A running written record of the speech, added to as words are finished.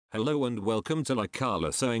Hello and welcome to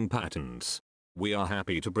Lekala Sewing Patterns. We are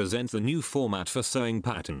happy to present the new format for sewing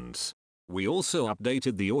patterns. We also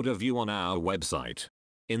updated the order view on our website.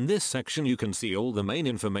 In this section you can see all the main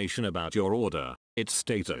information about your order, its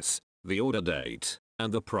status, the order date,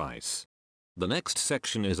 and the price. The next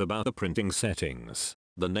section is about the printing settings.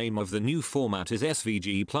 The name of the new format is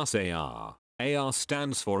SVG plus AR. AR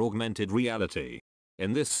stands for Augmented Reality.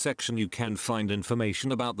 In this section you can find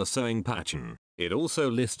information about the sewing pattern. It also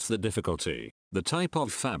lists the difficulty, the type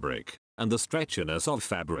of fabric, and the stretchiness of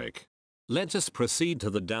fabric. Let us proceed to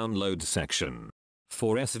the download section.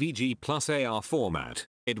 For SVG plus AR format,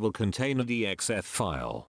 it will contain a DXF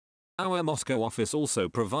file. Our Moscow office also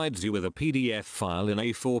provides you with a PDF file in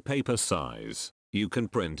A4 paper size. You can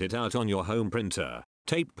print it out on your home printer,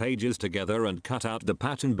 tape pages together and cut out the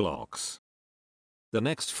pattern blocks. The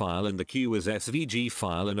next file in the queue is SVG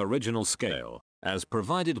file in original scale, as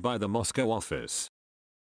provided by the Moscow office.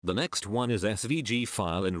 The next one is SVG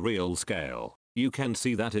file in real scale. You can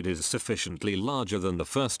see that it is sufficiently larger than the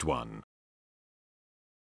first one.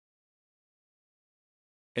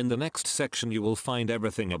 In the next section you will find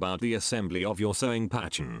everything about the assembly of your sewing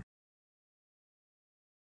pattern.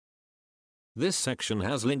 This section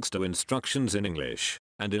has links to instructions in English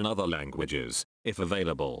and in other languages, if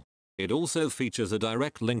available. It also features a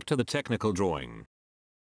direct link to the technical drawing.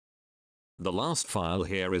 The last file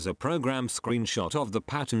here is a program screenshot of the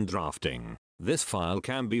pattern drafting. This file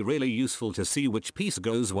can be really useful to see which piece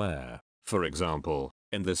goes where. For example,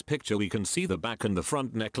 in this picture we can see the back and the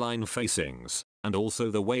front neckline facings, and also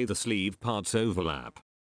the way the sleeve parts overlap.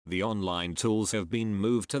 The online tools have been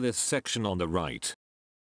moved to this section on the right.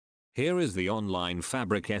 Here is the online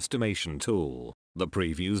fabric estimation tool. The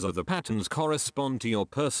previews of the patterns correspond to your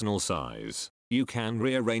personal size. You can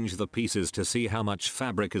rearrange the pieces to see how much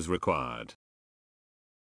fabric is required.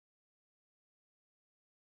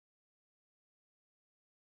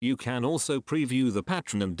 You can also preview the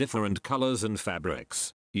pattern in different colors and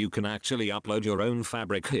fabrics. You can actually upload your own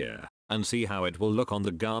fabric here and see how it will look on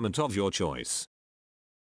the garment of your choice.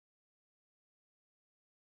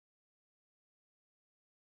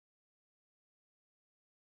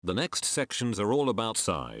 The next sections are all about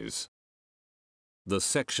size. The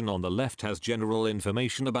section on the left has general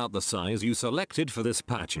information about the size you selected for this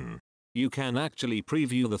pattern. You can actually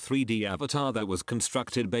preview the 3D avatar that was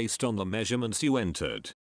constructed based on the measurements you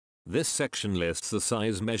entered. This section lists the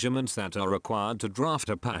size measurements that are required to draft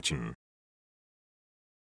a pattern.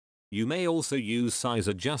 You may also use size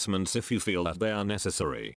adjustments if you feel that they are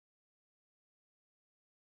necessary.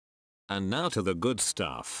 And now to the good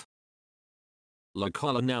stuff.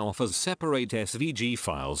 Lekala now offers separate SVG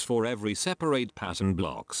files for every separate pattern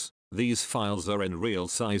blocks. These files are in real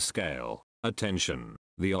size scale. Attention!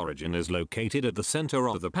 The origin is located at the center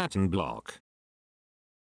of the pattern block.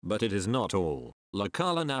 But it is not all.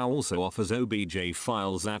 Lekala now also offers OBJ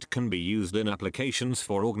files that can be used in applications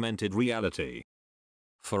for augmented reality.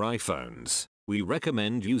 For iPhones, we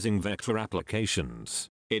recommend using vector applications.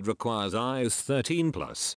 It requires iOS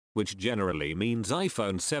 13+, which generally means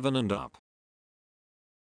iPhone 7 and up.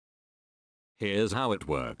 Here's how it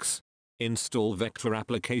works. Install vector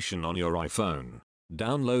application on your iPhone.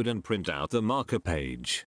 Download and print out the marker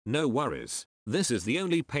page. No worries, this is the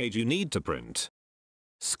only page you need to print.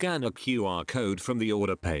 Scan a QR code from the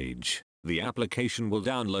order page. The application will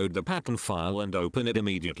download the pattern file and open it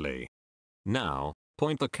immediately. Now,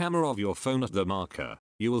 point the camera of your phone at the marker.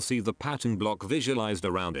 You will see the pattern block visualized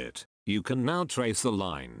around it. You can now trace the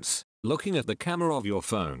lines, looking at the camera of your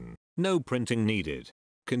phone. No printing needed.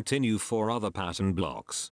 Continue for other pattern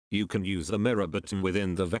blocks. You can use the mirror button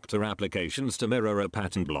within the vector applications to mirror a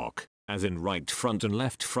pattern block, as in right front and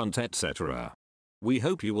left front, etc. We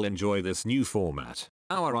hope you will enjoy this new format.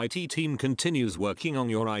 Our IT team continues working on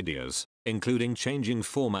your ideas, including changing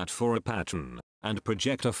format for a pattern and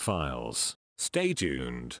projector files. Stay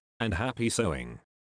tuned, and happy sewing!